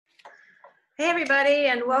Hey everybody,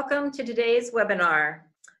 and welcome to today's webinar.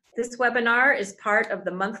 This webinar is part of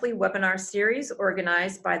the monthly webinar series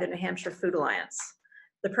organized by the New Hampshire Food Alliance.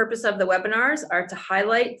 The purpose of the webinars are to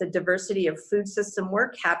highlight the diversity of food system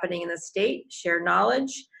work happening in the state, share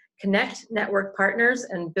knowledge, connect network partners,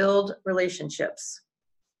 and build relationships.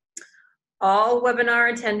 All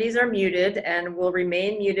webinar attendees are muted and will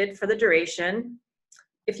remain muted for the duration.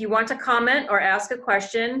 If you want to comment or ask a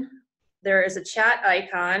question, there is a chat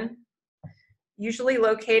icon usually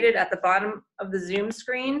located at the bottom of the Zoom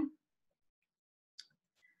screen.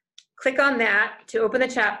 Click on that to open the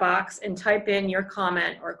chat box and type in your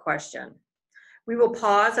comment or question. We will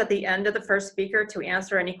pause at the end of the first speaker to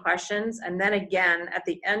answer any questions, and then again at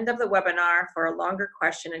the end of the webinar for a longer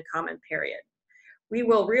question and comment period. We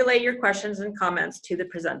will relay your questions and comments to the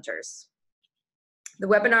presenters. The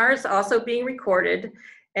webinar is also being recorded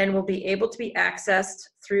and will be able to be accessed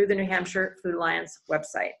through the New Hampshire Food Alliance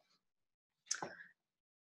website.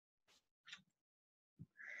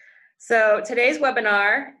 So today's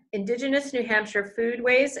webinar, Indigenous New Hampshire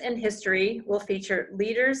Foodways and History, will feature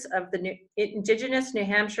leaders of the Indigenous New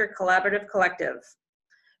Hampshire Collaborative Collective.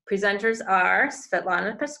 Presenters are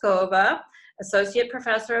Svetlana Peshkova, Associate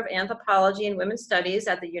Professor of Anthropology and Women's Studies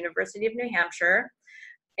at the University of New Hampshire,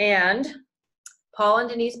 and Paul and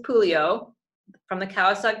Denise Pouliot from the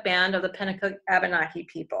Cowasug Band of the Pennacook-Abenaki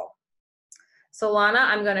people. So Lana,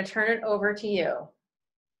 I'm going to turn it over to you.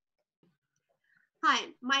 Hi,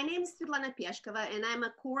 my name is Svetlana Peshkova, and I'm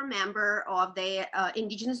a core member of the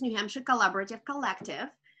Indigenous New Hampshire Collaborative Collective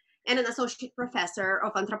and an associate professor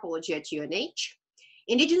of anthropology at UNH.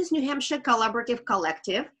 Indigenous New Hampshire Collaborative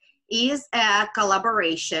Collective is a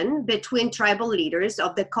collaboration between tribal leaders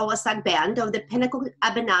of the Cowasug Band of the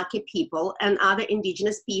Pennacook-Abenaki people and other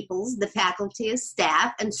Indigenous peoples, the faculty,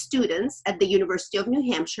 staff, and students at the University of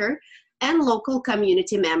New Hampshire, and local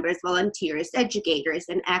community members, volunteers, educators,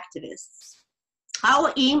 and activists.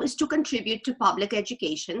 Our aim is to contribute to public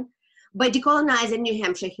education by decolonizing New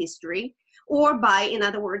Hampshire history, or by, in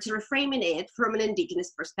other words, reframing it from an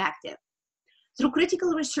Indigenous perspective. Through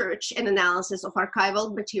critical research and analysis of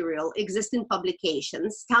archival material, existing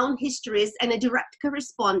publications, town histories, and a direct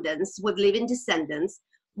correspondence with living descendants,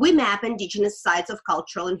 we map Indigenous sites of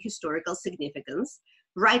cultural and historical significance,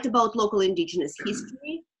 write about local Indigenous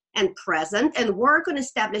history and present, and work on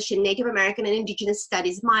establishing Native American and Indigenous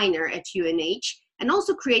Studies minor at UNH, and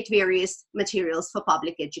also create various materials for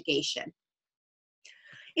public education.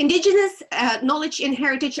 Indigenous knowledge and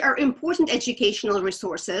heritage are important educational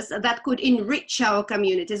resources that could enrich our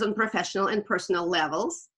communities on professional and personal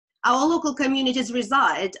levels. Our local communities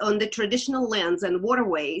reside on the traditional lands and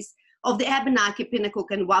waterways of the Abenaki,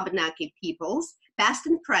 Pennacook, and Wabanaki peoples, past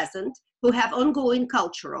and present, who have ongoing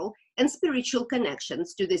cultural and spiritual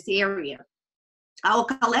connections to this area. Our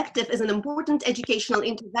collective is an important educational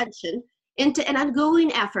intervention into an ongoing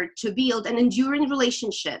effort to build an enduring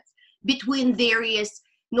relationship between various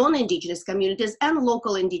non-Indigenous communities and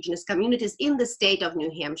local Indigenous communities in the state of New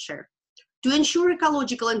Hampshire. To ensure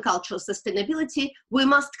ecological and cultural sustainability, we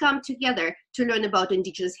must come together to learn about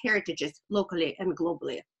Indigenous heritages locally and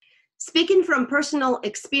globally. Speaking from personal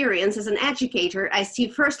experience as an educator, I see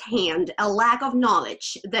firsthand a lack of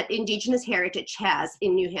knowledge that Indigenous heritage has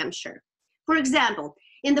in New Hampshire. For example,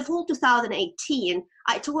 in the fall 2018,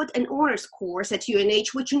 I taught an honors course at UNH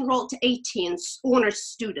which enrolled 18 honors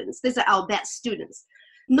students. These are our best students.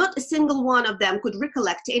 Not a single one of them could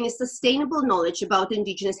recollect any sustainable knowledge about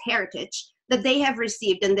Indigenous heritage that they have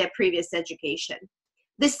received in their previous education.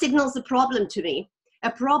 This signals a problem to me,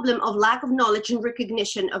 a problem of lack of knowledge and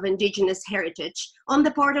recognition of Indigenous heritage on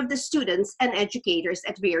the part of the students and educators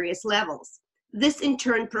at various levels. This in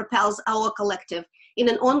turn propels our collective in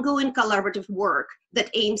an ongoing collaborative work that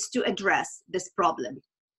aims to address this problem.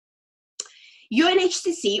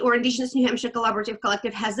 UNHCC, or Indigenous New Hampshire Collaborative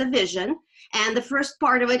Collective, has a vision, and the first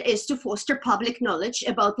part of it is to foster public knowledge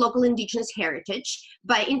about local Indigenous heritage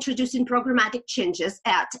by introducing programmatic changes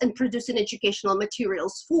at and producing educational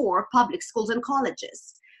materials for public schools and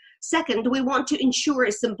colleges. Second, we want to ensure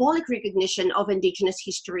a symbolic recognition of Indigenous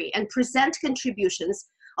history and present contributions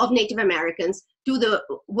of Native Americans to the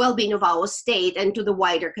well-being of our state and to the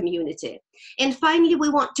wider community. And finally, we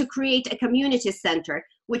want to create a community center,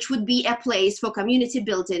 which would be a place for community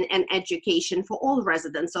building and education for all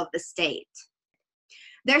residents of the state.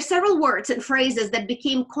 There are several words and phrases that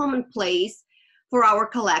became commonplace for our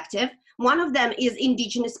collective. One of them is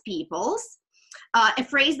Indigenous peoples, a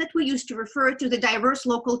phrase that we use to refer to the diverse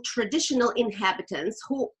local traditional inhabitants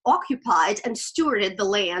who occupied and stewarded the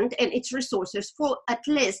land and its resources for at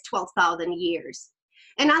least 12,000 years.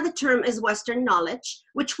 Another term is Western knowledge,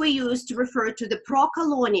 which we use to refer to the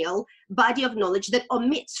pro-colonial body of knowledge that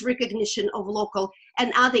omits recognition of local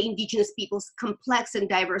and other indigenous peoples' complex and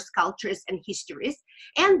diverse cultures and histories,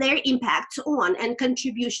 and their impacts on and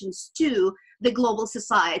contributions to the global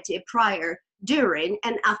society prior, during,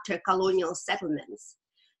 and after colonial settlements.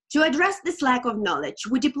 To address this lack of knowledge,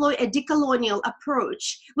 we deploy a decolonial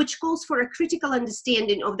approach, which calls for a critical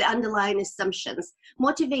understanding of the underlying assumptions,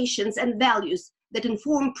 motivations, and values that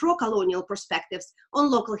inform pro-colonial perspectives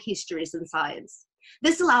on local histories and science.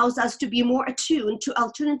 This allows us to be more attuned to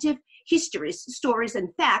alternative histories, stories,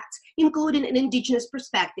 and facts, including an indigenous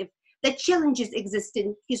perspective that challenges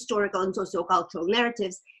existing historical and sociocultural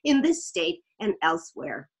narratives in this state and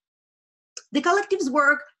elsewhere. The collective's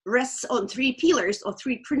work rests on three pillars or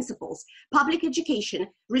three principles: public education,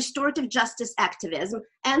 restorative justice activism,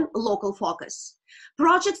 and local focus.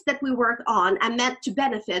 Projects that we work on are meant to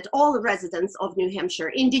benefit all residents of New Hampshire,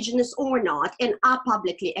 indigenous or not, and are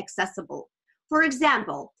publicly accessible. For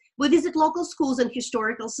example, we visit local schools and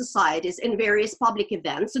historical societies in various public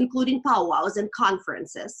events, including powwows and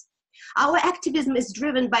conferences. Our activism is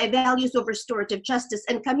driven by values of restorative justice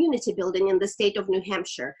and community building in the state of New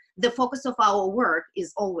Hampshire. The focus of our work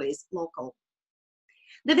is always local.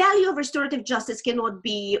 The value of restorative justice cannot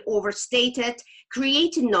be overstated.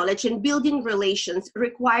 Creating knowledge and building relations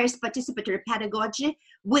requires participatory pedagogy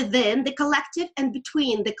within the collective and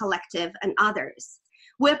between the collective and others.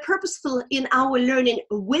 We're purposeful in our learning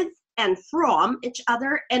with and from each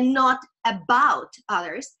other and not about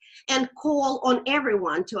others, and call on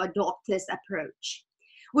everyone to adopt this approach.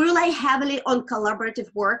 We rely heavily on collaborative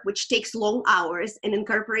work, which takes long hours and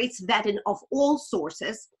incorporates vetting of all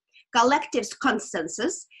sources, collective's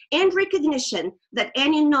consensus, and recognition that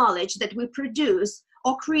any knowledge that we produce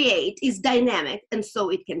or create is dynamic, and so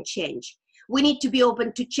it can change. We need to be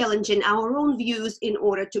open to challenging our own views in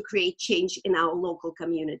order to create change in our local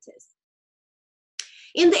communities.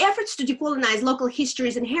 In the efforts to decolonize local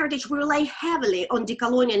histories and heritage, we rely heavily on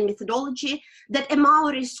decolonial methodology that a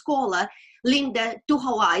Maori scholar, Linda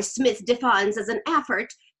Tuhawai Smith, defines as an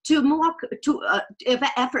effort to a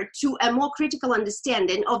more critical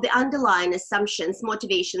understanding of the underlying assumptions,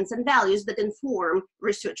 motivations, and values that inform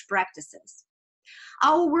research practices.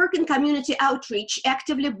 Our work in community outreach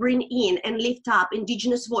actively bring in and lift up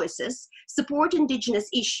Indigenous voices, support Indigenous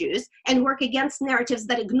issues, and work against narratives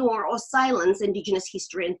that ignore or silence Indigenous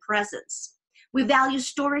history and presence. We value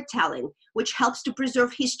storytelling, which helps to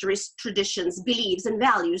preserve histories, traditions, beliefs, and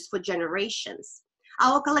values for generations.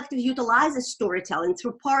 Our collective utilizes storytelling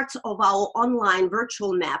through parts of our online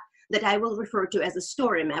virtual map that I will refer to as a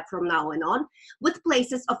story map from now on, with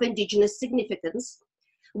places of Indigenous significance.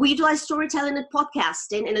 We utilize storytelling and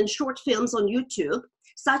podcasting and in short films on YouTube,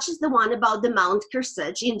 such as the one about the Mount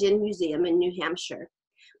Kearsarge Indian Museum in New Hampshire.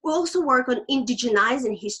 We also work on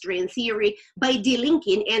indigenizing history and theory by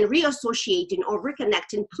delinking and reassociating or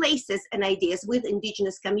reconnecting places and ideas with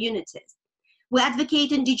Indigenous communities. We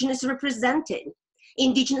advocate Indigenous representing.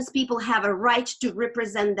 Indigenous people have a right to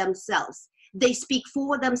represent themselves. They speak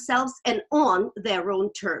for themselves and on their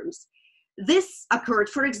own terms. This occurred,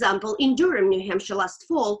 for example, in Durham, New Hampshire last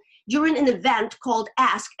fall during an event called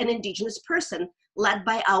Ask an Indigenous Person, led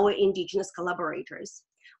by our Indigenous collaborators.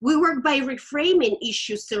 We work by reframing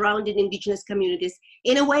issues surrounding Indigenous communities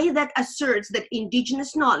in a way that asserts that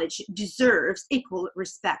Indigenous knowledge deserves equal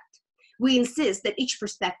respect. We insist that each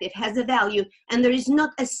perspective has a value and there is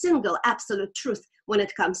not a single absolute truth when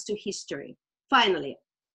it comes to history. Finally,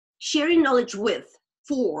 sharing knowledge with,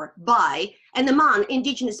 for, by, and among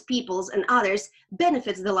Indigenous peoples and others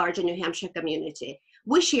benefits the larger New Hampshire community.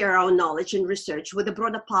 We share our knowledge and research with the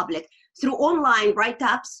broader public through online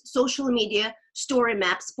write-ups, social media, story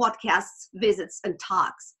maps, podcasts, visits, and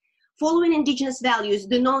talks. Following Indigenous values,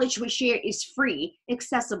 the knowledge we share is free,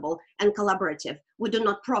 accessible, and collaborative. We do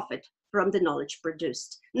not profit from the knowledge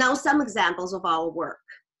produced. Now, some examples of our work.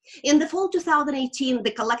 In the fall 2018, the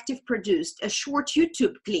collective produced a short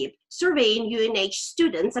YouTube clip surveying UNH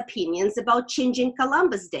students' opinions about changing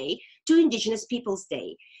Columbus Day to Indigenous Peoples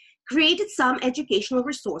Day, created some educational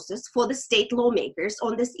resources for the state lawmakers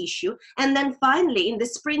on this issue, and then finally, in the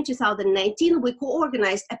spring 2019, we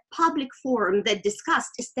co-organized a public forum that discussed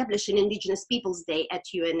establishing Indigenous Peoples Day at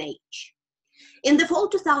UNH. In the fall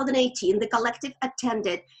 2018, the collective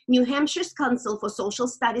attended New Hampshire's Council for Social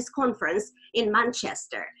Studies conference in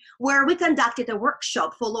Manchester, where we conducted a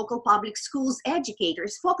workshop for local public schools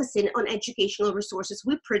educators focusing on educational resources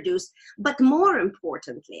we produce, but more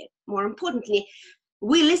importantly,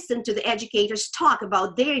 we listened to the educators talk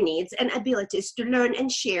about their needs and abilities to learn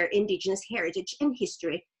and share Indigenous heritage and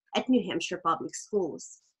history at New Hampshire public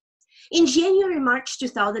schools. In January-March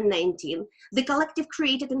 2019, the collective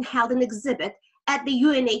created and held an exhibit at the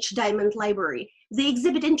UNH Diamond Library. The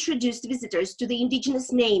exhibit introduced visitors to the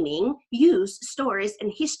indigenous naming, use, stories,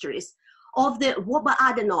 and histories of the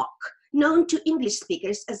Waba-Adenok, known to English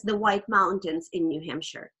speakers as the White Mountains in New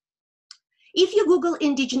Hampshire. If you Google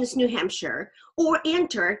Indigenous New Hampshire or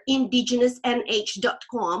enter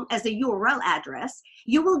indigenousnh.com as a URL address,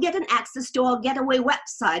 you will get an access to our Getaway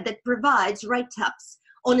website that provides write-ups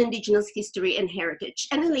on Indigenous history and heritage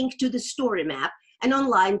and a link to the story map, an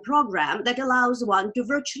online program that allows one to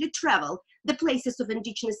virtually travel the places of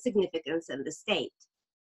Indigenous significance in the state.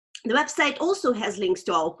 The website also has links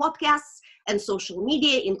to our podcasts and social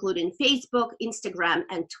media, including Facebook, Instagram,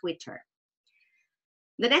 and Twitter.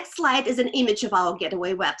 The next slide is an image of our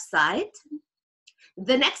Getaway website.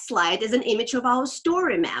 The next slide is an image of our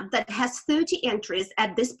story map that has 30 entries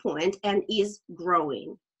at this point and is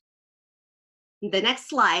growing. The next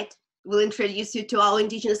slide will introduce you to our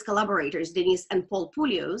Indigenous collaborators, Denise and Paul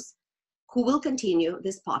Pouliot, who will continue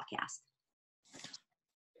this podcast.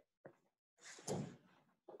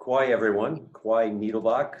 Kwai everyone, Kwai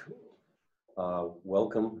Needlebach.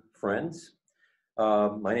 Welcome friends.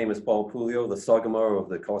 My name is Paul Pouliot, the Sagamore of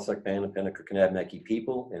the Cossack Band of Pennacook-Abenaki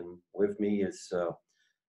people, and with me is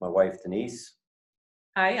my wife Denise.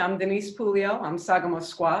 Hi, I'm Denise Pouliot. I'm Sagamore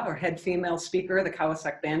Squaw, or head female speaker of the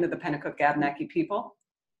Cossack Band of the Pennacook-Abenaki people.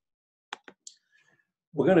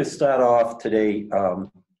 We're going to start off today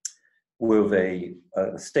with a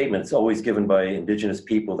statement that's always given by Indigenous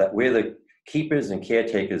people that we're the keepers and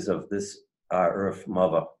caretakers of this Earth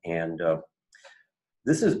Mother. And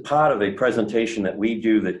this is part of a presentation that we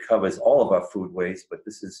do that covers all of our foodways, but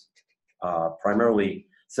this is primarily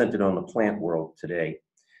centered on the plant world today.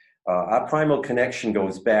 Our primal connection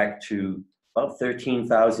goes back to about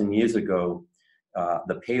 13,000 years ago.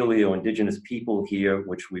 The Paleo Indigenous people here,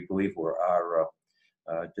 which we believe were our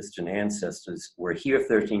distant ancestors, were here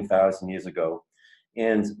 13,000 years ago.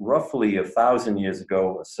 And roughly 1,000 years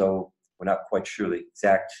ago or so, we're not quite sure the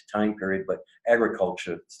exact time period, but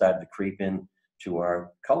agriculture started to creep in to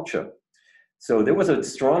our culture. So there was a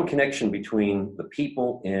strong connection between the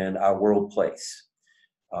people and our world place.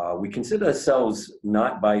 We consider ourselves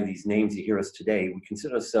not by these names you hear us today, we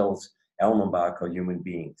consider ourselves Almambak, or human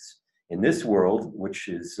beings. In this world, which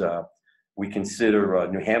is, we consider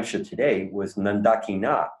New Hampshire today, was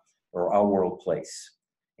Nandakina, or our world place.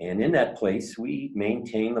 And in that place, we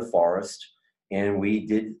maintain the forest, and we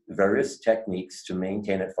did various techniques to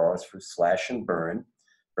maintain that forest for slash and burning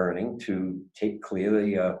to clear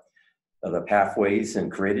the pathways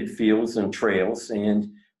and created fields and trails. And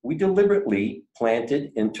we deliberately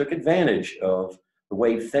planted and took advantage of the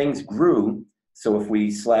way things grew. So if we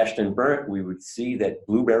slashed and burnt, we would see that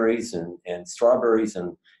blueberries and strawberries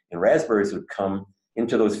and raspberries would come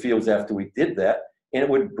into those fields after we did that. And it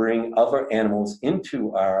would bring other animals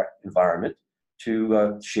into our environment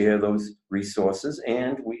to share those resources,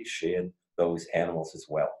 and we shared those animals as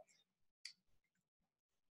well.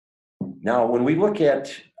 Now, when we look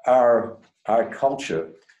at our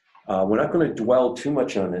culture, we're not going to dwell too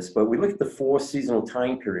much on this, but we look at the 4 seasonal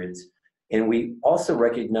time periods, and we also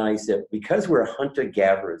recognize that because we're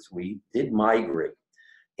hunter-gatherers, we did migrate.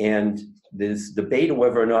 And there's debate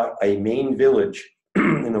whether or not a main village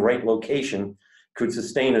in the right location could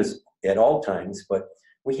sustain us at all times, but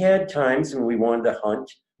we had times when we wanted to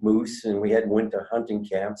hunt moose, and we had winter hunting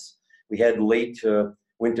camps. We had late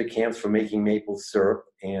winter camps for making maple syrup,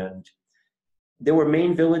 and there were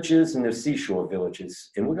main villages and there were seashore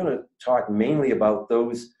villages. And we're going to talk mainly about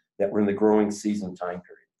those that were in the growing season time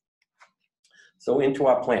period. So into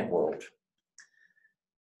our plant world.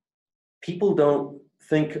 People don't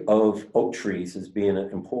think of oak trees as being an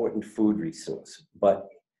important food resource, but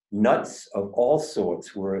nuts of all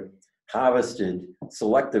sorts were harvested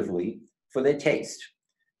selectively for their taste.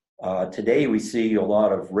 Today we see a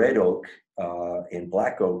lot of red oak and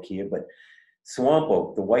black oak here, but swamp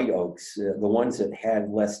oak, the white oaks, the ones that had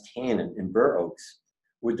less tannin, and bur oaks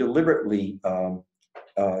were deliberately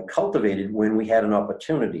cultivated when we had an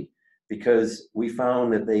opportunity, because we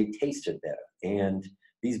found that they tasted better. And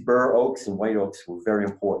these bur oaks and white oaks were very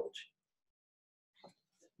important.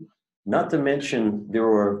 Not to mention there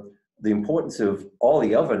were the importance of all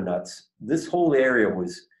the other nuts. This whole area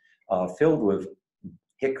was filled with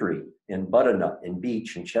hickory and butternut and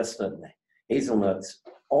beech and chestnut and hazelnuts.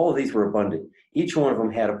 All of these were abundant. Each one of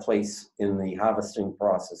them had a place in the harvesting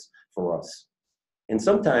process for us. And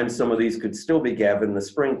sometimes some of these could still be gathered in the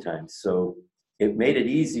springtime. So it made it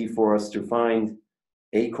easy for us to find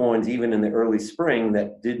acorns even in the early spring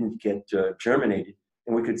that didn't get germinated,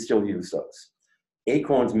 and we could still use those.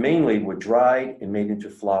 Acorns mainly were dried and made into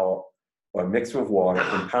flour or a mixture of water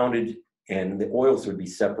and pounded, and the oils would be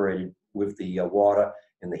separated with the water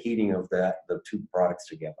and the heating of the two products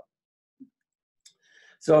together.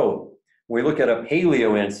 So we look at our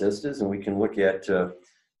paleo ancestors, and we can look at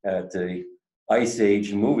the Ice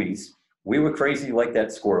Age movies. We were crazy like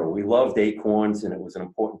that squirrel. We loved acorns, and it was an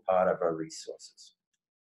important part of our resources.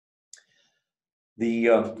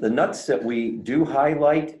 The nuts that we do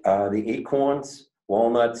highlight are the acorns,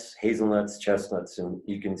 walnuts, hazelnuts, chestnuts, and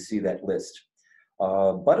you can see that list.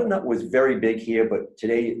 Butternut was very big here, but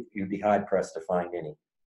today you'd be hard-pressed to find any.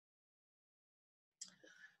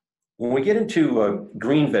 When we get into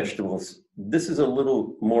green vegetables, this is a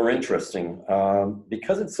little more interesting.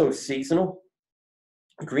 Because it's so seasonal,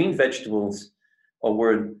 green vegetables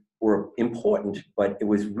were important, but it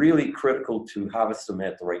was really critical to harvest them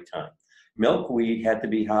at the right time. Milkweed had to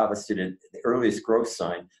be harvested at the earliest growth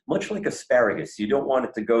sign, much like asparagus. You don't want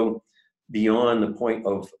it to go beyond the point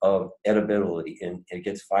of edibility, and it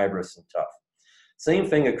gets fibrous and tough. Same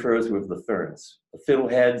thing occurs with the ferns. The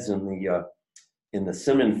fiddleheads and the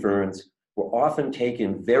cinnamon ferns were often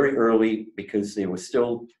taken very early because they were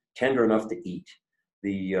still tender enough to eat.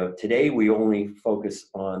 Today we only focus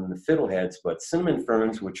on the fiddleheads, but cinnamon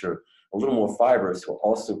ferns, which are a little more fibrous, were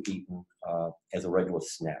also eaten as a regular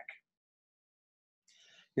snack.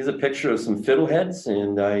 Here's a picture of some fiddleheads,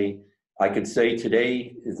 and I could say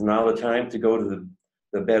today is now the time to go to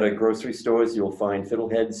the better grocery stores. You'll find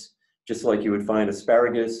fiddleheads just like you would find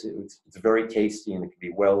asparagus. It's very tasty, and it can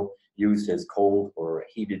be well used as cold or a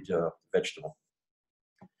heated vegetable.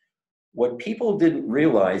 What people didn't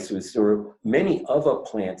realize was there were many other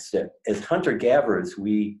plants that, as hunter-gatherers,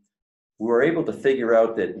 we were able to figure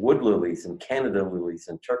out that wood lilies and Canada lilies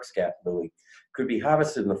and Turk's cap lily could be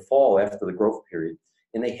harvested in the fall after the growth period.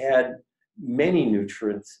 And they had many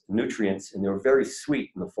nutrients, and they were very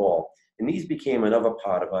sweet in the fall. And these became another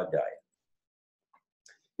part of our diet.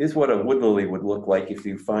 Here's what a wood lily would look like if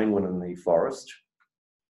you find one in the forest.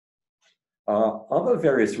 Other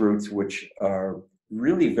various roots, which are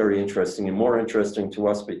really very interesting and more interesting to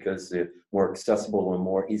us because they're more accessible and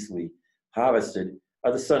more easily harvested,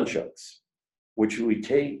 are the sunchokes, which we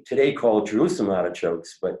today call Jerusalem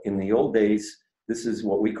artichokes, but in the old days, this is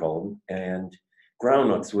what we call them, and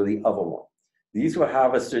groundnuts were the other one. These were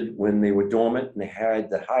harvested when they were dormant, and they had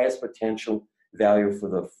the highest potential value for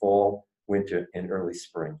the fall, winter, and early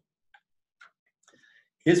spring.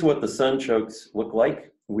 Here's what the sunchokes look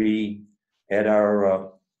like. At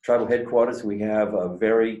our tribal headquarters, we have a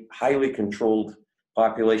very highly controlled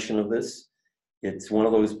population of this. It's one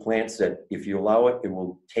of those plants that if you allow it, it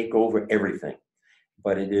will take over everything.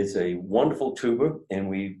 But it is a wonderful tuber,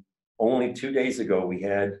 and only 2 days ago, we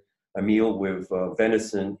had a meal with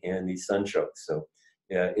venison and these sunchokes. So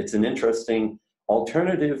it's an interesting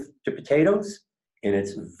alternative to potatoes, and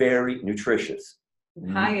it's very nutritious.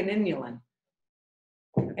 High in inulin.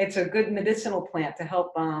 It's a good medicinal plant to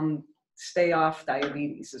help stay off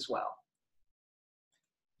diabetes as well.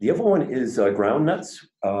 The other one is groundnuts,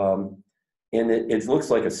 and it looks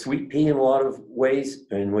like a sweet pea in a lot of ways,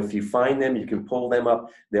 and if you find them, you can pull them up.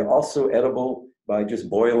 They're also edible by just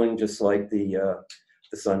boiling, just like the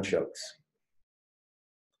sunchokes.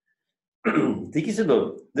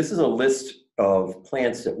 This is a list of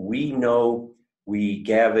plants that we know we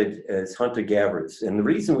gathered as hunter-gatherers, and the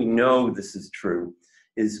reason we know this is true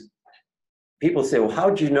is people say, well, how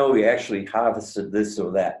did you know we actually harvested this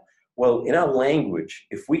or that? Well, in our language,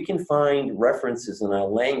 if we can find references in our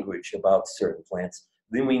language about certain plants,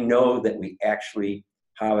 then we know that we actually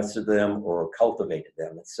harvested them or cultivated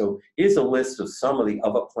them. And so here's a list of some of the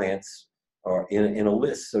other plants or in a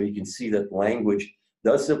list, so you can see that language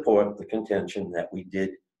does support the contention that we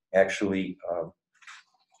did actually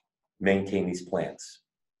maintain these plants.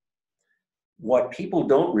 What people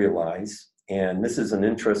don't realize, and this is an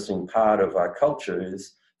interesting part of our culture,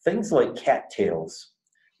 is things like cattails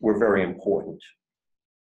were very important.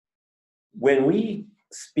 When we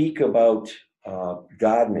speak about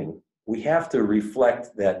gardening, we have to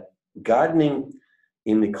reflect that gardening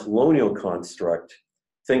in the colonial construct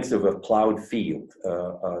thinks of a plowed field,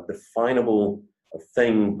 a definable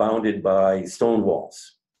thing bounded by stone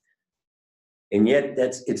walls. And yet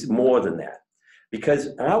it's more than that,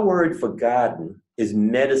 because our word for garden is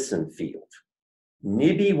medicine field.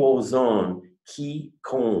 Nibi wozon ki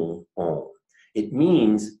kon on. It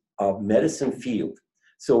means a medicine field.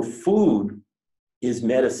 So food is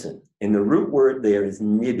medicine, and the root word there is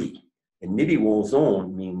nibi, and nibi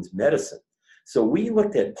wozon means medicine. So we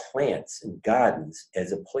looked at plants and gardens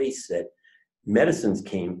as a place that medicines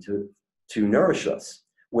came to nourish us,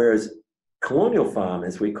 whereas colonial farm,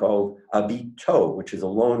 as we call habito, which is a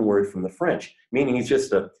loan word from the French, meaning he's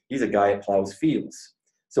a guy that plows fields.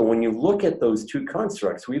 So when you look at those two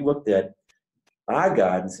constructs, we looked at our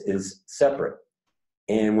gardens as separate.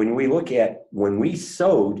 And when we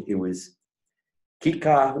sowed, it was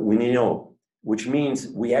kika winino, which means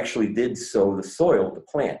we actually did sow the soil to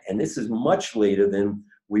plant. And this is much later than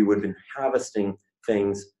we would have been harvesting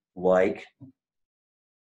things like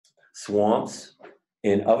swamps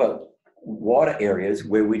and other water areas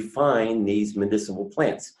where we find these medicinal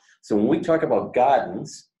plants. So when we talk about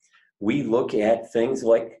gardens, we look at things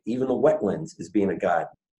like even the wetlands as being a garden.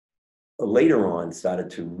 Later on,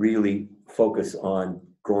 started to really focus on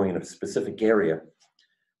growing in a specific area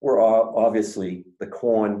were obviously the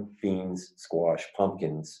corn, beans, squash,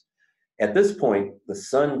 pumpkins. At this point, the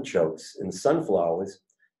sunchokes and sunflowers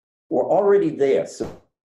were already there, so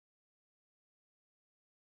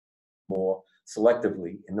more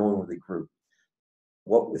selectively and knowing where they grew.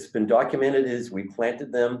 What has been documented is we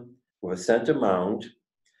planted them with a center mound.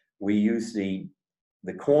 We used the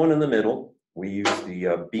corn in the middle. We used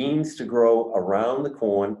the beans to grow around the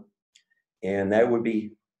corn, and that would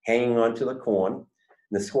be hanging onto the corn.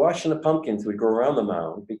 And the squash and the pumpkins would grow around the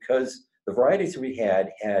mound because the varieties we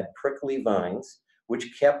had prickly vines,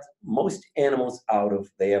 which kept most animals out of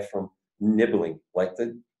there from nibbling, like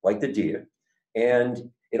the deer.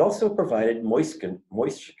 And it also provided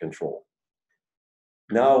moisture control.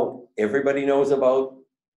 Now, everybody knows about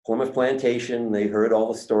Plymouth Plantation. They heard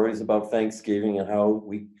all the stories about Thanksgiving and how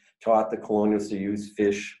we taught the colonials to use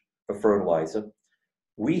fish for fertilizer.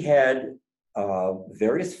 We had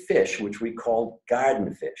various fish, which we called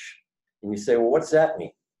garden fish. And you say, well, what's that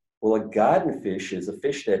mean? Well, a garden fish is a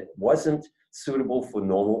fish that wasn't suitable for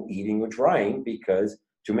normal eating or drying because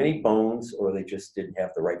too many bones or they just didn't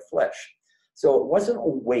have the right flesh. So it wasn't a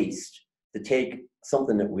waste to take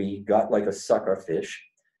something that we got like a sucker fish,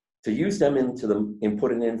 to use them and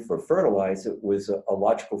put it in for fertilizer was a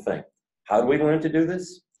logical thing. How do we learn to do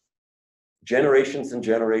this? Generations and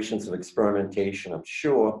generations of experimentation, I'm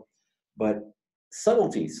sure, but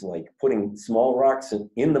subtleties like putting small rocks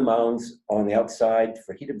in the mounds on the outside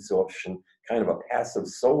for heat absorption, kind of a passive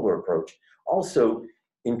solar approach, also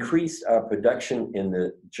increased our production in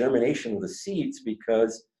the germination of the seeds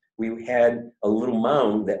because we had a little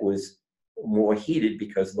mound that was more heated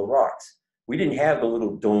because of the rocks. We didn't have the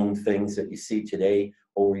little dome things that you see today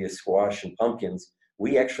over your squash and pumpkins.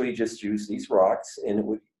 We actually just used these rocks and it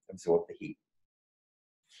would absorb the heat.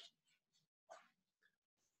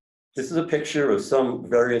 This is a picture of some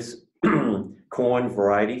various corn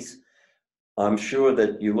varieties. I'm sure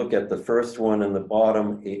that you look at the first one on the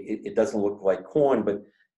bottom, it doesn't look like corn, but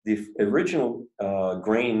the original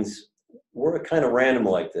grains were kind of random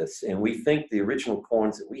like this. And we think the original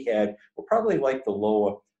corns that we had were probably like the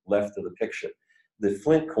lower left of the picture. The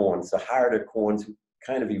flint corns, the harder corns,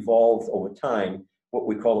 kind of evolved over time, what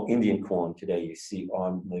we call Indian corn today, you see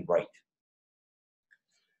on the right.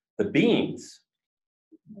 The beans,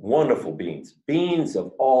 wonderful beans. Beans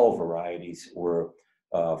of all varieties were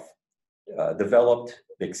developed,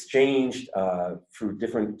 exchanged through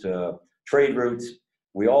different trade routes.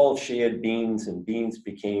 We all shared beans, and beans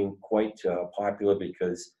became quite popular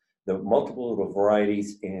because the multiple little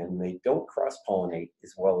varieties, and they don't cross-pollinate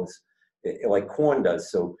as well as like corn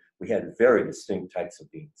does. So we had very distinct types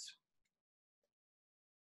of beans.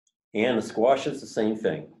 And the squash is the same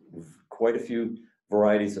thing. Quite a few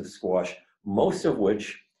varieties of squash, most of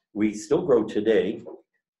which we still grow today,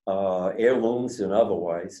 heirlooms and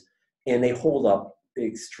otherwise, and they hold up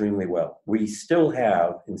extremely well. We still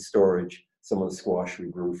have in storage some of the squash we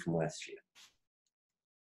grew from last year.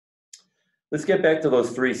 Let's get back to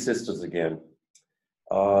those three sisters again.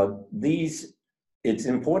 It's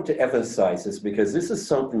important to emphasize this because this is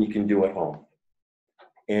something you can do at home.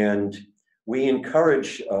 And we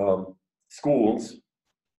encourage schools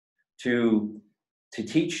to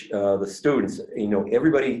teach the students,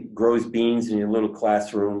 everybody grows beans in your little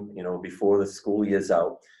classroom, before the school year's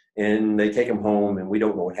out, and they take them home and we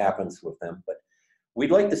don't know what happens with them. But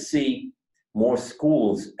we'd like to see more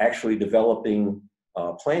schools actually developing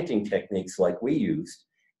planting techniques like we used,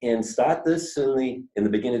 and start this in the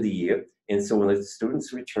beginning of the year. And so when the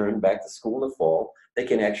students return back to school in the fall, they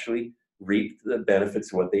can actually reap the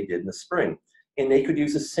benefits of what they did in the spring. And they could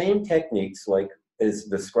use the same techniques like as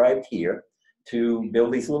described here to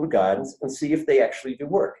build these little gardens and see if they actually do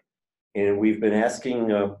work. And we've been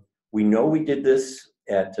asking, we know we did this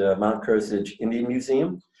at Mount Kearsarge Indian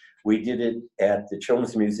Museum. We did it at the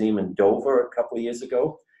Children's Museum in Dover a couple of years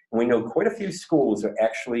ago. And we know quite a few schools are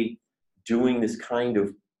actually doing this kind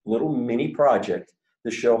of little mini project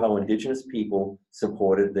to show how Indigenous people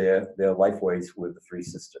supported their lifeways with the Three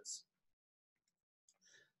Sisters.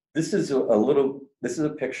 This is a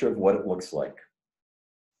picture of what it looks like.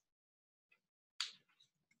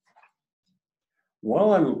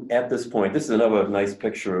 While I'm at this point, this is another nice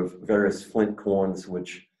picture of various flint corns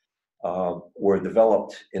which were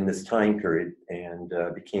developed in this time period and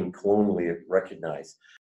became colonially recognized.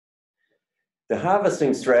 The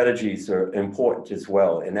harvesting strategies are important as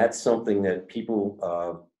well, and that's something that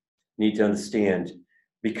people need to understand.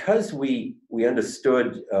 Because we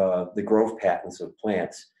understood the growth patterns of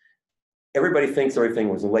plants, everybody thinks everything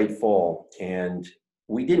was in late fall, and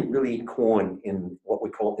we didn't really eat corn in what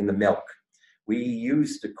we call in the milk. We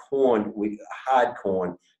used the corn, hard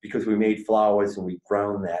corn, because we made flours and we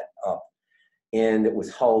ground that up, and it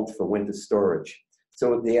was hulled for winter storage.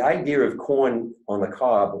 So the idea of corn on the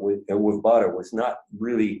cob with butter was not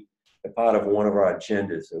really a part of one of our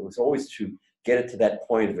agendas. It was always to get it to that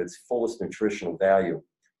point of its fullest nutritional value.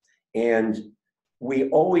 And we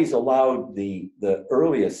always allowed the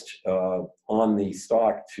earliest on the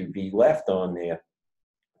stalk to be left on there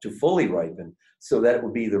to fully ripen, so that it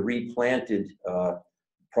would be the replanted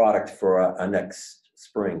product for our next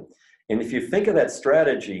spring. And if you think of that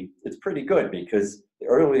strategy, it's pretty good, because the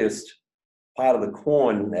earliest part of the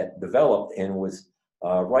corn that developed and was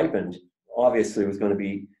ripened obviously was going to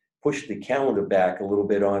be push the calendar back a little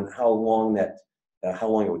bit on how long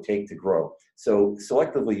it would take to grow. So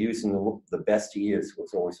selectively using the best years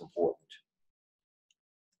was always important.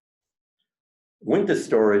 Winter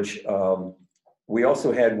storage, we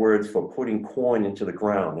also had words for putting corn into the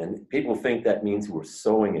ground, and people think that means we're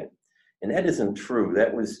sowing it. And that isn't true.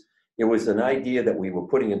 It was an idea that we were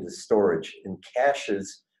putting into storage, and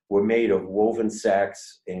caches were made of woven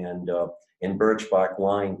sacks and birch bark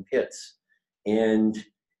lined pits. And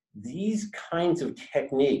these kinds of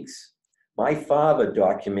techniques, my father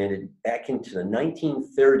documented back into the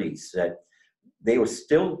 1930s that they were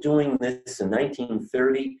still doing this in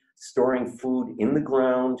 1930, storing food in the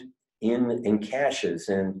ground in caches.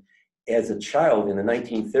 And as a child in the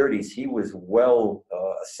 1930s, he was well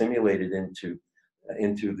assimilated into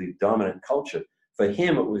the dominant culture. For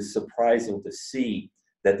him, it was surprising to see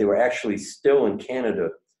that they were actually still in Canada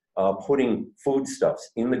putting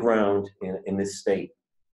foodstuffs in the ground in this state.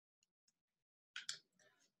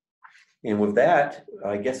 And with that,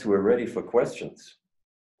 I guess we're ready for questions.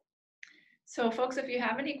 So folks, if you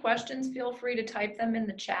have any questions, feel free to type them in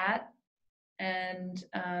the chat. And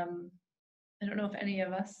I don't know if any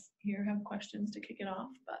of us here have questions to kick it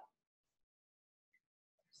off, but.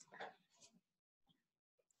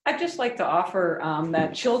 I'd just like to offer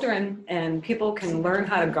that children and people can learn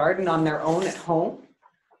how to garden on their own at home.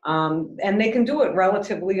 And they can do it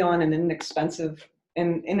relatively on an inexpensive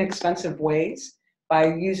ways by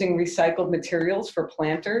using recycled materials for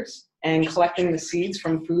planters and collecting the seeds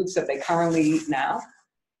from foods that they currently eat now.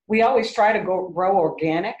 We always try to grow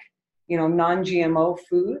organic, non-GMO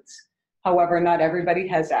foods. However, not everybody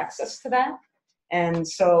has access to that. And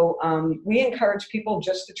so we encourage people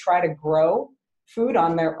just to try to grow food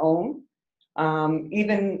on their own,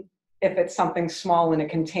 even if it's something small in a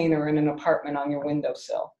container in an apartment on your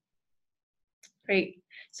windowsill. Great.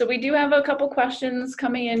 So we do have a couple questions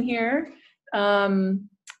coming in here.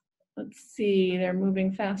 Let's see, they're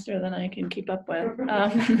moving faster than I can keep up with.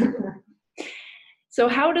 So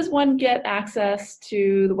how does one get access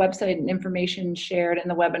to the website and information shared in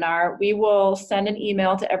the webinar? We will send an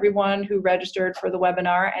email to everyone who registered for the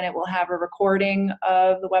webinar, and it will have a recording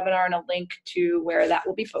of the webinar and a link to where that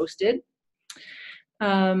will be posted.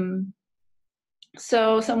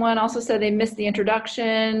 So someone also said they missed the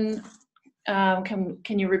introduction. Can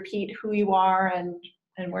you repeat who you are and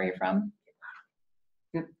where you're from?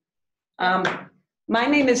 My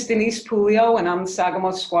name is Denise Pouliot, and I'm the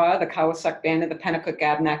Sagamo Squaw, the Kawasuk Band of the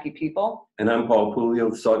Pennacook-Abenaki people. And I'm Paul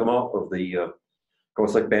Pouliot, the Sagamo of the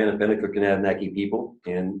Kawasuk Band of Pennacook-Abenaki people.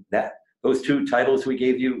 And those two titles we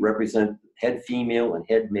gave you represent head female and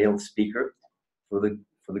head male speaker for the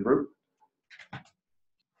group.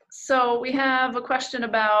 So we have a question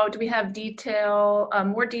about, do we have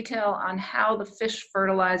more detail on how the fish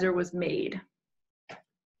fertilizer was made?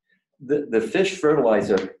 The fish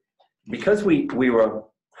fertilizer, because we were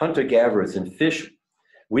hunter-gatherers and fish,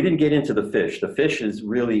 we didn't get into the fish. The fish is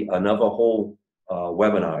really another whole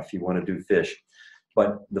webinar if you want to do fish.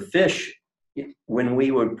 But the fish, when we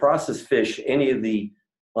would process fish, any of the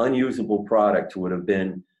unusable product would have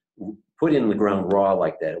been put in the ground raw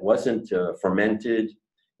like that. It wasn't fermented.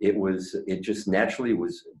 It just naturally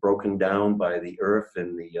was broken down by the earth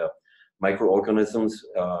and the microorganisms.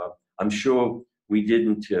 I'm sure we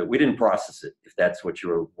didn't process it, if that's what you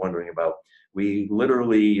were wondering about. We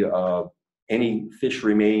literally, any fish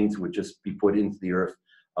remains would just be put into the earth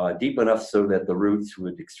deep enough so that the roots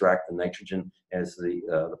would extract the nitrogen as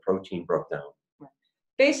the protein broke down.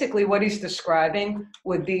 Basically, what he's describing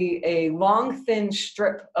would be a long, thin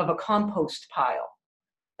strip of a compost pile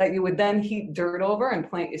that you would then heap dirt over and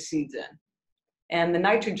plant your seeds in. And the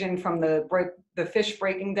nitrogen from the fish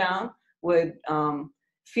breaking down would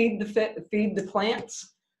feed the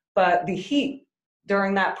plants, but the heat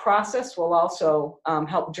during that process will also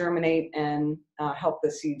help germinate and help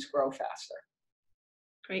the seeds grow faster.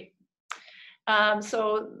 Great.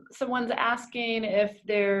 So someone's asking if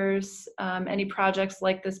there's any projects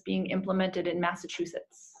like this being implemented in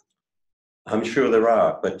Massachusetts. I'm sure there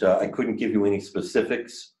are, but I couldn't give you any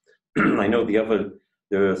specifics. I know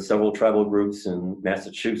there are several tribal groups in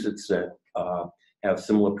Massachusetts that have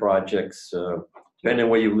similar projects. Depending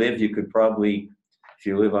on where you live, you could probably, if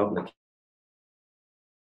you live out in the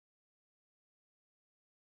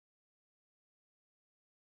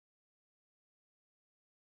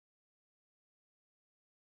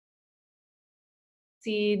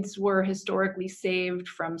seeds were historically saved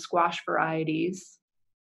from squash varieties.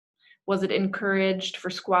 Was it encouraged for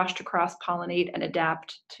squash to cross-pollinate and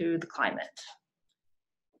adapt to the climate?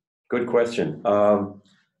 Good question.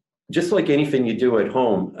 Just like anything you do at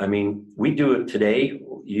home, I mean, we do it today.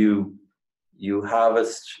 You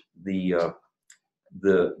harvest the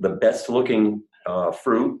best looking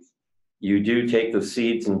fruit. You do take the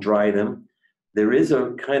seeds and dry them. There is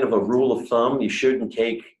a kind of a rule of thumb. You shouldn't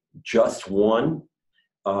take just one.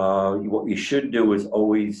 What you should do is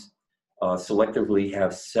always selectively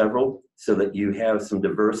have several so that you have some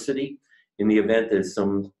diversity in the event there's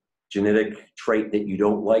some genetic trait that you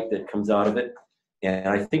don't like that comes out of it. And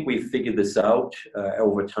I think we figured this out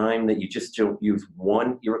over time, that you just don't use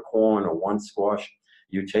one ear of corn or one squash.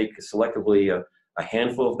 You take selectively a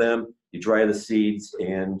handful of them, you dry the seeds,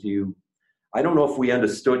 and I don't know if we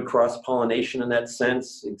understood cross-pollination in that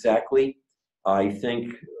sense exactly. I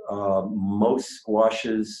think most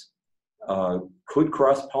squashes could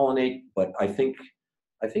cross-pollinate, but I think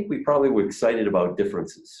we probably were excited about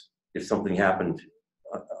differences if something happened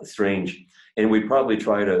strange, and we'd probably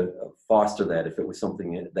try to foster that if it was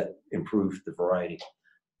something that improved the variety.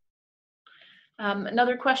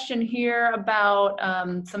 Another question here about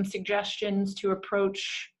some suggestions to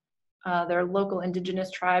approach their local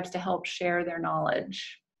Indigenous tribes to help share their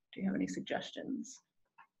knowledge. Do you have any suggestions?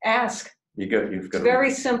 Ask. You've got It's very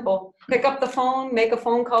simple. Pick up the phone, make a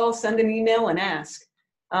phone call, send an email, and ask.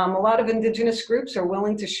 A lot of Indigenous groups are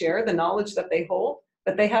willing to share the knowledge that they hold,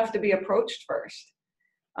 but they have to be approached first.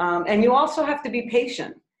 And you also have to be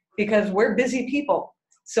patient, because we're busy people.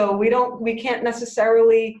 So we can't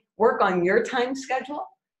necessarily work on your time schedule.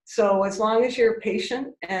 So as long as you're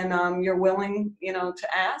patient and you're willing, to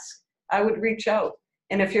ask, I would reach out.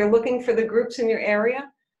 And if you're looking for the groups in your area,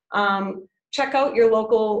 check out your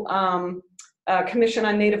local Commission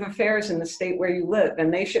on Native Affairs in the state where you live,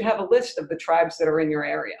 and they should have a list of the tribes that are in your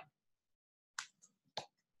area.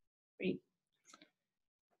 Great.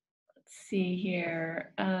 Let's see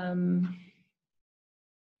here.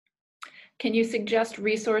 Can you suggest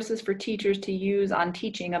resources for teachers to use on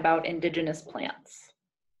teaching about Indigenous plants?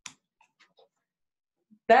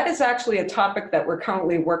 That is actually a topic that we're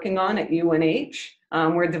currently working on at UNH.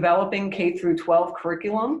 We're developing K-12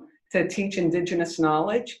 curriculum to teach Indigenous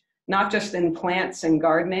knowledge, not just in plants and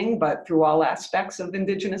gardening, but through all aspects of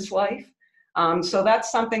Indigenous life. So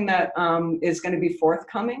that's something that is going to be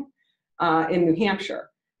forthcoming in New Hampshire.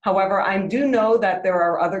 However, I do know that there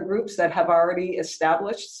are other groups that have already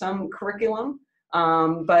established some curriculum,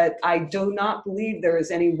 but I do not believe there is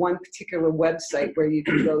any one particular website where you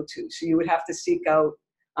can go to. So you would have to seek out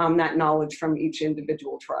that knowledge from each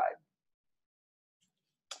individual tribe.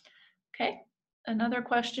 Okay. Another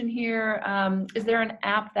question here. Is there an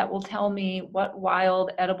app that will tell me what wild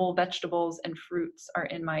edible vegetables and fruits are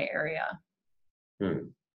in my area?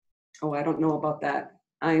 Oh, I don't know about that.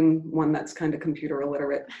 I'm one that's kind of computer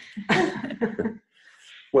illiterate.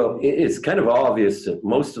 Well, it's kind of obvious that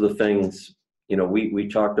most of the things, we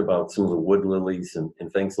talked about some of the wood lilies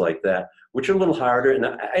and things like that, which are a little harder. And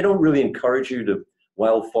I don't really encourage you to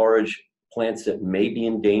wild forage plants that may be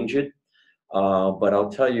endangered. But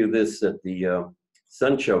I'll tell you this, that the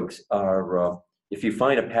sunchokes are, if you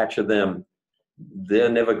find a patch of them, they're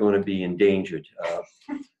never going to be endangered.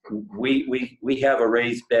 We have a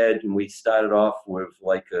raised bed, and we started off with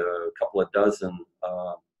like a couple of dozen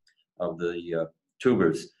of the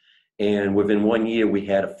tubers, and within 1 year we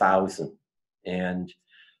had 1,000.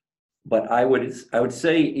 But I would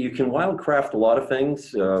say you can wildcraft a lot of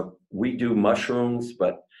things. We do mushrooms,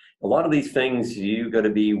 but a lot of these things, you got to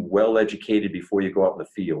be well educated before you go out in the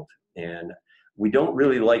field. And we don't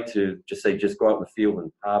really like to just say, just go out in the field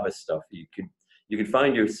and harvest stuff. You could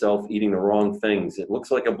find yourself eating the wrong things. It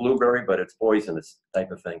looks like a blueberry, but it's poisonous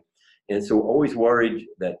type of thing. And so always worried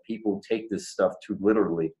that people take this stuff too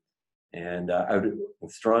literally. And I would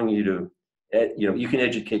strong you to, you can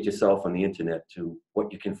educate yourself on the internet to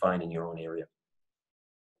what you can find in your own area.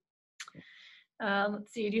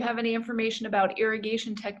 Let's see, do you have any information about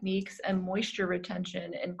irrigation techniques and moisture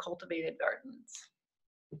retention in cultivated gardens?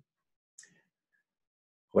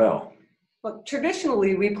 Well,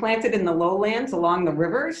 traditionally, we planted in the lowlands along the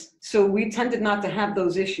rivers, so we tended not to have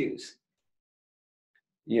those issues.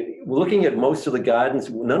 Looking at most of the gardens,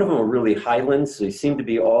 none of them are really highlands. They seem to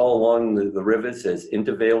be all along the rivers as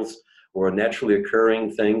intervales or naturally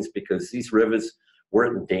occurring things, because these rivers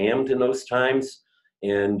weren't dammed in those times.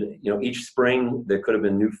 And each spring there could have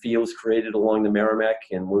been new fields created along the Merrimack.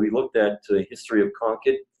 And when we looked at the history of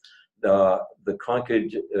Concord, the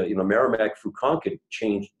Concord, Merrimack through Concord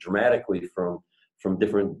changed dramatically from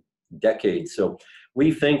different decades. So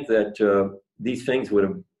we think that these things would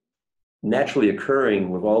have naturally occurring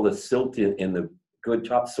with all the silt in the good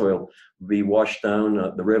topsoil be washed down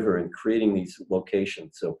the river and creating these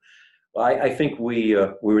locations. So I think we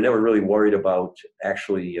were never really worried about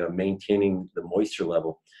actually maintaining the moisture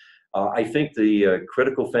level. I think the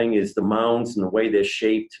critical thing is the mounds and the way they're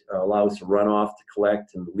shaped allows runoff to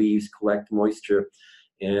collect, and the leaves collect moisture.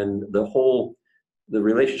 And the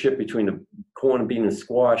relationship between the corn, bean, and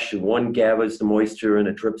squash, one gathers the moisture and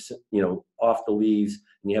it drips, off the leaves,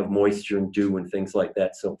 and you have moisture and dew and things like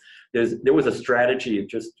that. So there was a strategy, it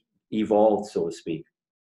just evolved, so to speak.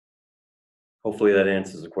 Hopefully that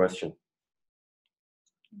answers the question.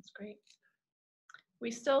 That's great. We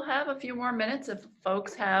still have a few more minutes. If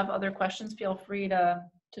folks have other questions, feel free to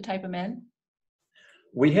type them in.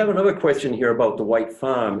 We have another question here about the White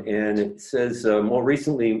Farm, and it says, more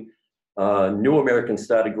recently, new Americans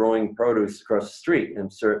started growing produce across the street,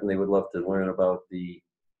 and certainly would love to learn about the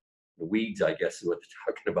weeds, I guess is what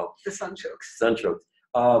they're talking about. The sunchokes.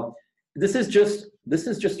 Sunchokes. This is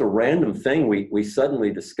just a random thing we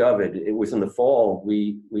suddenly discovered. It was in the fall.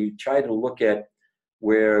 We tried to look at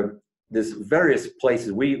where there's various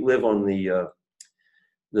places. We live on the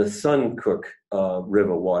Pennacook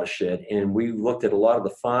River watershed, and we looked at a lot of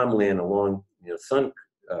the farmland along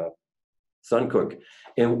Pennacook,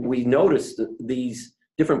 and we noticed these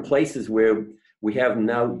different places where we have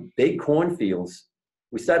now big cornfields.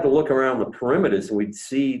 We started to look around the perimeters, and we'd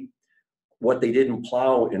see what they didn't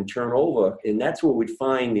plow and turn over, and that's where we'd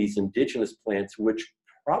find these indigenous plants, which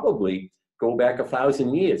probably go back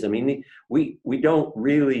 1,000 years. I mean, we don't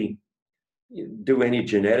really do any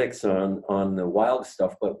genetics on the wild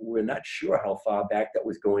stuff, but we're not sure how far back that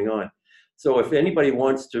was going on. So if anybody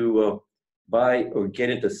wants to buy or get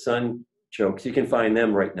into sunchokes, you can find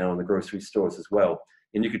them right now in the grocery stores as well,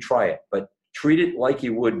 and you could try it, but treat it like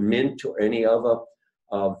you would mint or any other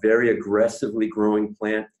very aggressively growing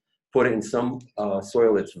plant. Put it in some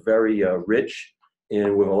soil that's very rich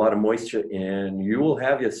and with a lot of moisture, and you will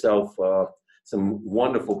have yourself some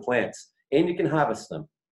wonderful plants, and you can harvest them.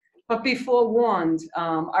 But be forewarned,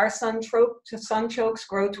 our sunchokes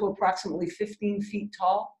grow to approximately 15 feet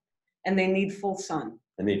tall, and they need full sun.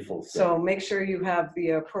 They need full sun. So make sure you have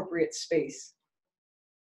the appropriate space.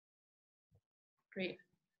 Great.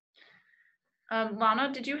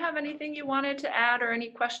 Lana, did you have anything you wanted to add, or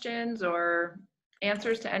any questions or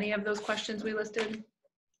answers to any of those questions we listed?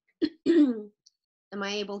 Am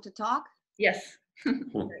I able to talk? Yes.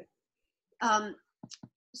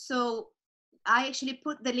 So I actually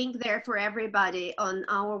put the link there for everybody on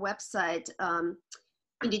our website,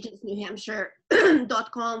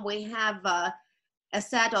 indigenousnewhampshire.com. We have a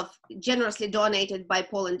set of, generously donated by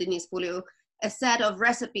Paul and Denise Pouliot, a set of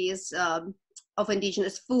recipes of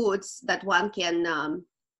indigenous foods that one can,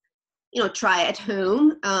 try at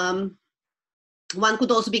home. One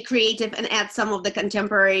could also be creative and add some of the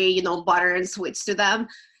contemporary, butter and sweets to them.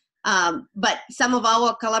 But some of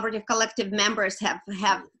our collaborative collective members have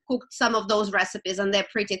cooked some of those recipes, and they're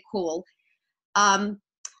pretty cool.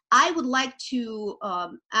 I would like to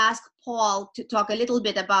ask Paul to talk a little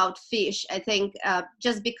bit about fish. I think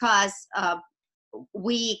just because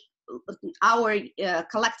our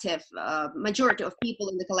collective, majority of people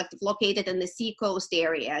in the collective located in the seacoast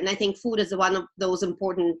area, and I think food is one of those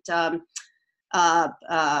important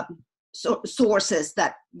sources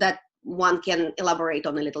that one can elaborate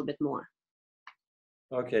on a little bit more.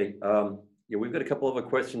 Okay, yeah, we've got a couple other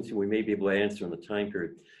questions we may be able to answer in the time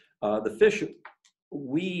period. The fish,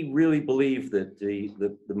 we really believe that the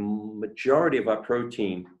majority of our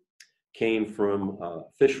protein came from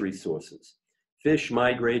fish resources. Fish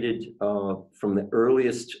migrated from the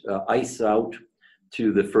earliest ice out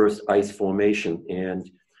to the first ice formation. And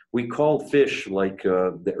we called fish like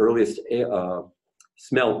the earliest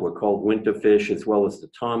smelt were called winter fish, as well as the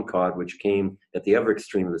tomcod, which came at the other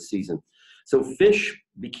extreme of the season. So fish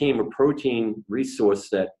became a protein resource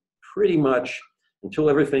that pretty much, until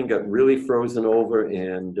everything got really frozen over,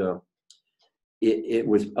 and it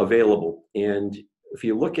was available. And if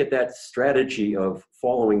you look at that strategy of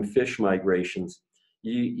following fish migrations,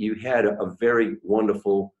 you had a very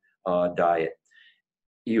wonderful diet.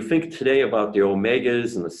 You think today about the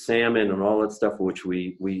omegas and the salmon and all that stuff, which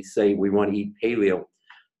we say we want to eat paleo.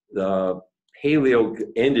 The paleo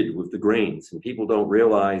ended with the grains, and people don't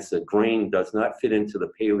realize that grain does not fit into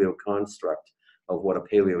the paleo construct of what a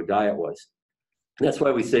paleo diet was. And that's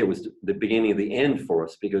why we say it was the beginning of the end for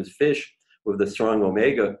us, because fish with the strong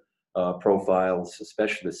omega profiles,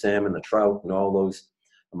 especially the salmon, the trout, and all those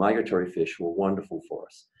migratory fish were wonderful for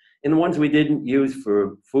us. And the ones we didn't use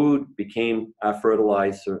for food became our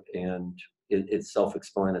fertilizer, and it's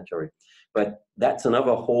self-explanatory. But that's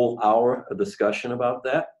another whole hour of discussion about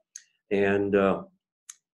that. And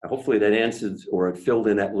hopefully that answers or it filled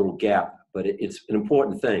in that little gap, but it's an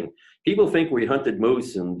important thing. People think we hunted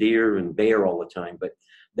moose and deer and bear all the time, but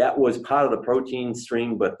that was part of the protein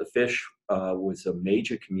stream, but the fish was a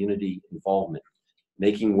major community involvement.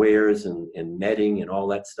 Making wares and netting and all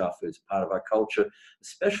that stuff is part of our culture,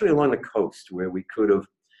 especially along the coast, where we could have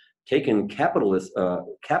taken capitalized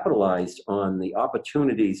on the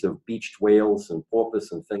opportunities of beached whales and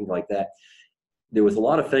porpoise and things like that. There was a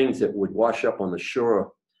lot of things that would wash up on the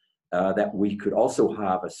shore that we could also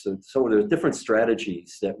harvest. So there's different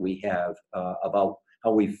strategies that we have about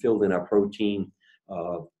how we filled in our protein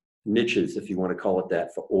niches, if you want to call it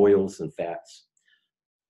that, for oils and fats.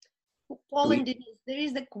 Paul and Denise, there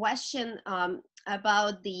is a question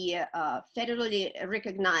about the federally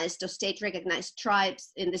recognized or state recognized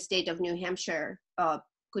tribes in the state of New Hampshire.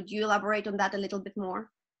 Could you elaborate on that a little bit more?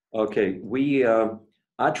 Okay,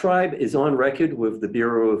 our tribe is on record with the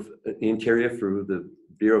Bureau of Interior through the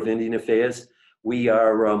Bureau of Indian Affairs. We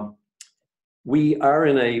are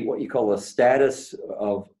in a what you call a status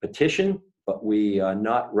of petition, but we are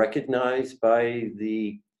not recognized by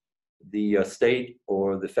the state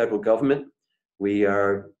or the federal government. We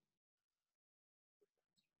are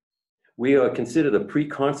considered a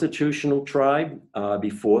pre-constitutional tribe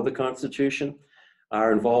before the Constitution.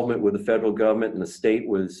 Our involvement with the federal government and the state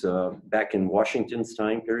was back in Washington's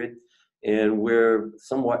time period, and we're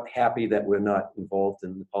somewhat happy that we're not involved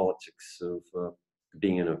in the politics of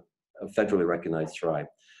being in a federally recognized tribe.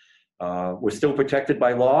 We're still protected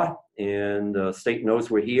by law, and the state knows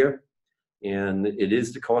we're here. And it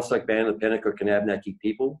is the Cossack Band of the Pennacook-Abenaki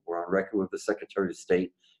people. We're on record with the Secretary of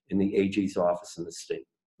State in the AG's office in the state.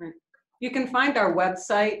 Right. You can find our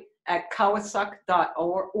website at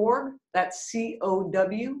cowasuck.org. That's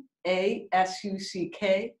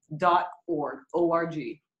COWASUCK.org,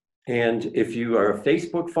 O-R-G. And if you are a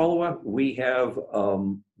Facebook follower, we have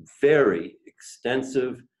very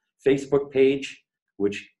extensive Facebook page,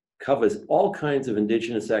 which covers all kinds of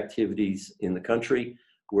Indigenous activities in the country.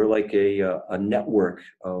 We're like a network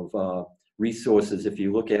of resources if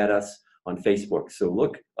you look at us on Facebook. So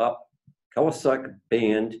look up Cowasuck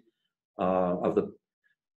Band of the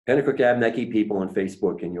Pennacook-Abenaki people on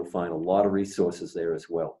Facebook, and you'll find a lot of resources there as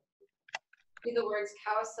well. Do the words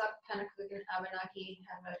Cowasuck, Pennacook, and Abenaki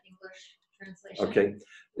have an English translation? Okay,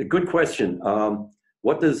 a good question.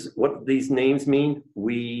 What these names mean?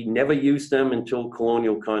 We never used them until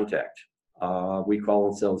colonial contact. We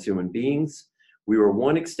call ourselves human beings. We were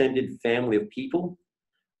one extended family of people.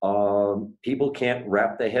 People can't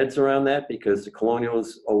wrap their heads around that because the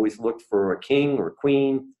colonials always looked for a king or a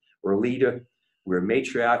queen or a leader. We're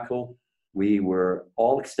matriarchal. We were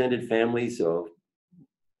all extended families of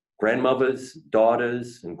grandmothers,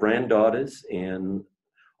 daughters, and granddaughters. And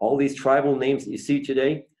all these tribal names that you see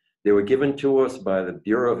today, they were given to us by the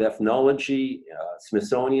Bureau of Ethnology,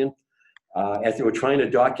 Smithsonian. As they were trying to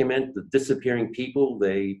document the disappearing people,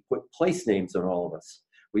 they put place names on all of us.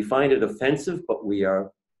 We find it offensive, but we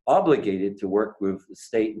are obligated to work with the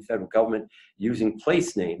state and federal government using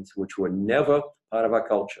place names, which were never part of our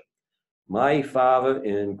culture. My father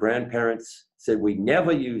and grandparents said we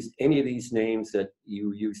never used any of these names that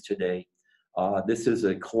you use today. This is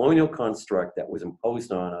a colonial construct that was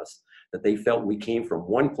imposed on us, that they felt we came from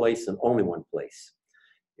one place and only one place.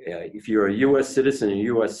 If you're a U.S.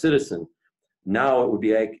 citizen, now it would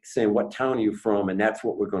be like saying, what town are you from? And that's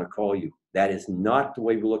what we're going to call you. That is not the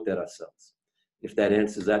way we looked at ourselves, if that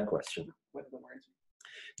answers that question. What are the words?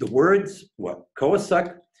 The words, what?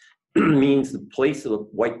 Cowasuck means the place of the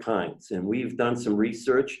white pines. And we've done some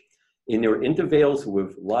research, and there are intervales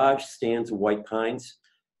with large stands of white pines,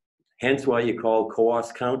 hence why you call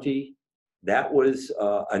Coos County. That was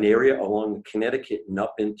an area along Connecticut and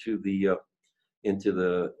up into the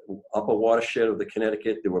upper watershed of the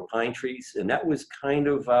Connecticut. There were pine trees, and that was kind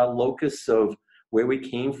of our locus of where we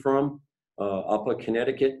came from, upper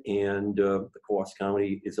Connecticut, and the Coos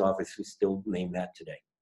County is obviously still named that today.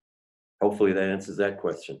 Hopefully that answers that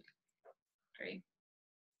question. Great.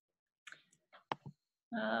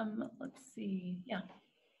 Let's see. Yeah.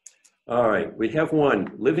 All right, we have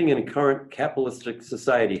one. Living in a current capitalistic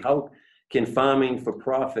society, how can farming for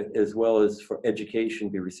profit as well as for education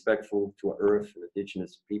be respectful to our earth and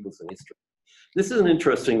indigenous peoples and history? This is an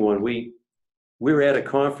interesting one. We were at a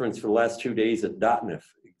conference for the last 2 days at Dartmouth,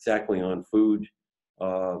 exactly on food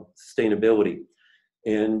sustainability.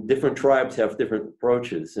 And different tribes have different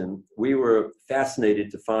approaches. And we were fascinated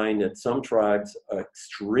to find that some tribes are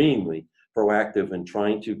extremely proactive in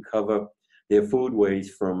trying to cover their foodways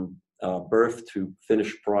from birth to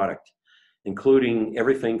finished product, including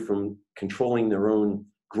everything from controlling their own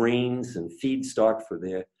grains and feedstock for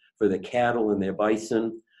their cattle and their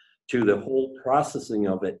bison, to the whole processing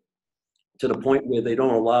of it, to the point where they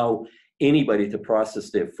don't allow anybody to process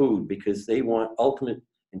their food because they want ultimate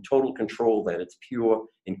and total control that it's pure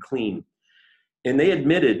and clean. And they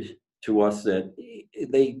admitted to us that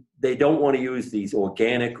they don't want to use these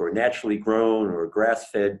organic or naturally grown or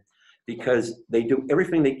grass-fed because they do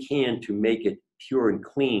everything they can to make it pure and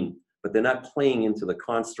clean, but they're not playing into the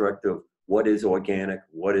construct of what is organic,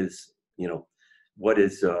 what is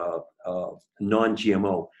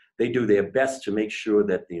non-GMO. They do their best to make sure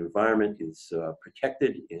that the environment is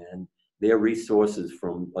protected and their resources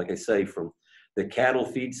from, like I say, from the cattle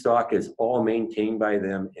feedstock is all maintained by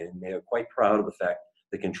them, and they're quite proud of the fact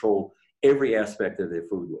they control every aspect of their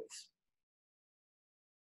foodways.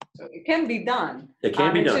 So it can be done. It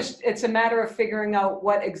can be done. It's a matter of figuring out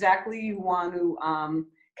what exactly you want to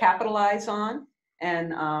capitalize on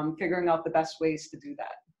and figuring out the best ways to do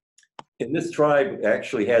that. And this tribe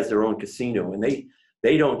actually has their own casino, and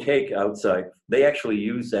they don't take outside. They actually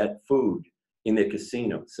use that food in their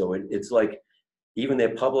casino. So it's like even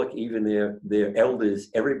their public, even their elders,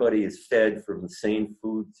 everybody is fed from the same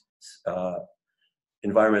food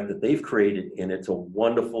environment that they've created, and it's a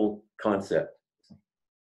wonderful concept.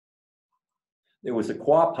 There was a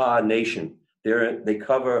Quapaw Nation. They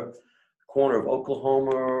cover a corner of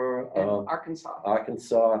Oklahoma,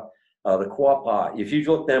 Arkansas. The Quapaw. If you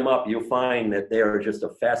look them up, you'll find that they are just a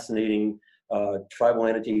fascinating tribal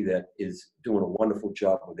entity that is doing a wonderful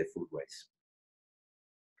job with their foodways.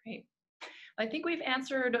 Great. I think we've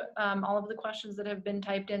answered all of the questions that have been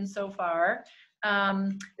typed in so far. Are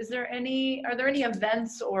there any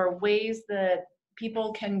events or ways that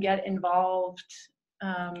people can get involved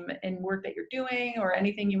in work that you're doing, or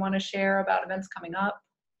anything you want to share about events coming up?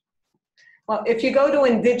 Well, if you go to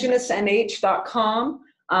indigenousnh.com,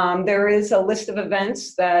 there is a list of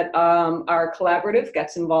events that our collaborative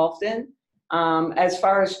gets involved in. As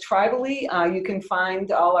far as tribally, you can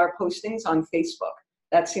find all our postings on Facebook.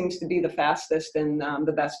 That seems to be the fastest and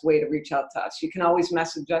the best way to reach out to us. You can always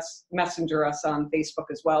messenger us on Facebook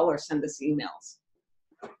as well, or send us emails.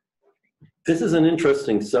 This is an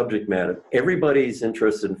interesting subject matter. Everybody's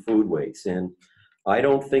interested in foodways, and I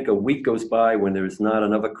don't think a week goes by when there's not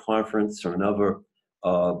another conference or another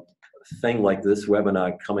thing like this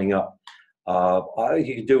webinar coming up. All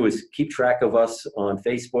you can do is keep track of us on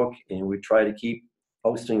Facebook, and we try to keep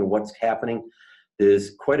posting what's happening.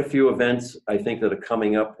 There's quite a few events, I think, that are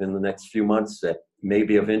coming up in the next few months that may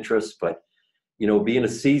be of interest, but you know, being a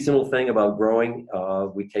seasonal thing about growing,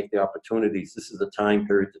 we take the opportunities. This is the time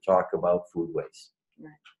period to talk about foodways.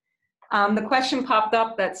 Right. The question popped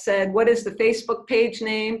up that said, what is the Facebook page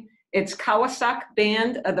name? It's Kawasak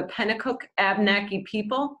Band of the Pennacook-Abenaki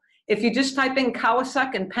People. If you just type in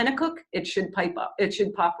Kawasak and Pennacook, it should pop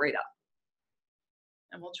right up.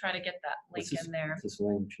 And we'll try to get that link in there. This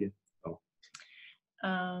language here.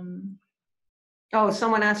 Oh,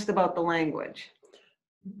 someone asked about the language.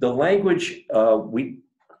 The language,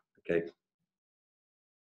 okay.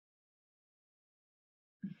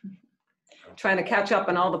 Trying to catch up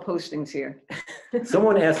on all the postings here.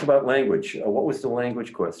 Someone asked about language. What was the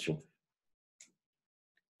language question?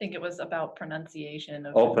 I think it was about pronunciation.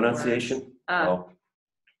 Of pronunciation?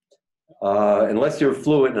 Unless you're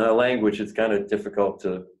fluent in a language, it's kind of difficult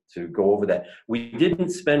to go over that. We didn't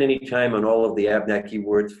spend any time on all of the Abenaki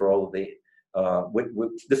words for all of the,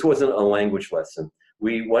 this wasn't a language lesson.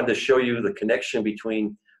 We wanted to show you the connection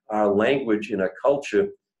between our language and our culture,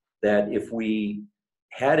 that if we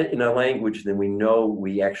had it in our language, then we know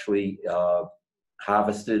we actually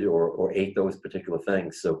harvested or ate those particular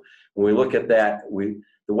things. So when we look at that,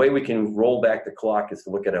 the way we can roll back the clock is to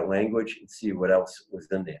look at our language and see what else was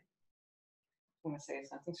in there. Want to say a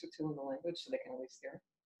sentence or two in the language so they can at least hear it?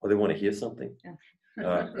 Or they want to hear something?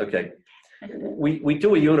 Yeah. Okay. We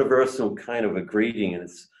do a universal kind of a greeting, and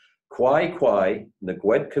it's Kwai Kwai,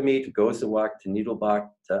 Nagwed Kamit, Gozawak, Tanidalbak,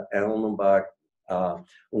 Alanambak.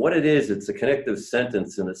 What it is, it's a connective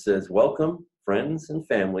sentence, and it says, welcome, friends and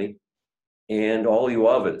family, and all you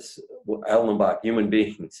others, Alanambak, human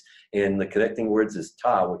beings. And the connecting words is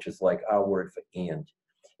ta, which is like our word for and.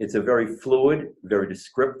 It's a very fluid, very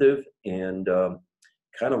descriptive, and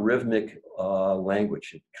kind of rhythmic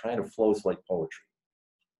language. It kind of flows like poetry.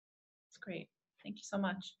 That's great. Thank you so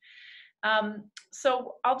much.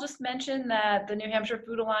 So I'll just mention that the New Hampshire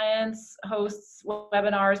Food Alliance hosts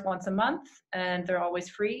webinars once a month, and they're always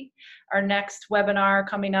free. Our next webinar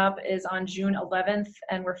coming up is on June 11th,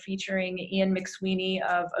 and we're featuring Ian McSweeney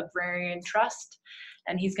of Agrarian Trust,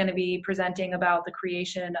 and he's going to be presenting about the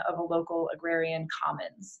creation of a local agrarian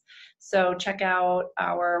commons. So check out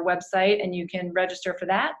our website and you can register for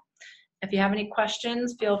that. If you have any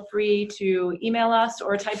questions, feel free to email us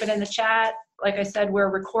or type it in the chat. Like I said, we're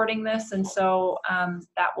recording this, and so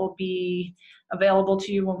that will be available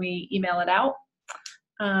to you when we email it out.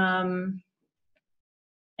 And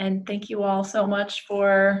thank you all so much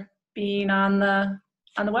for being on the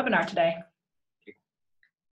webinar today.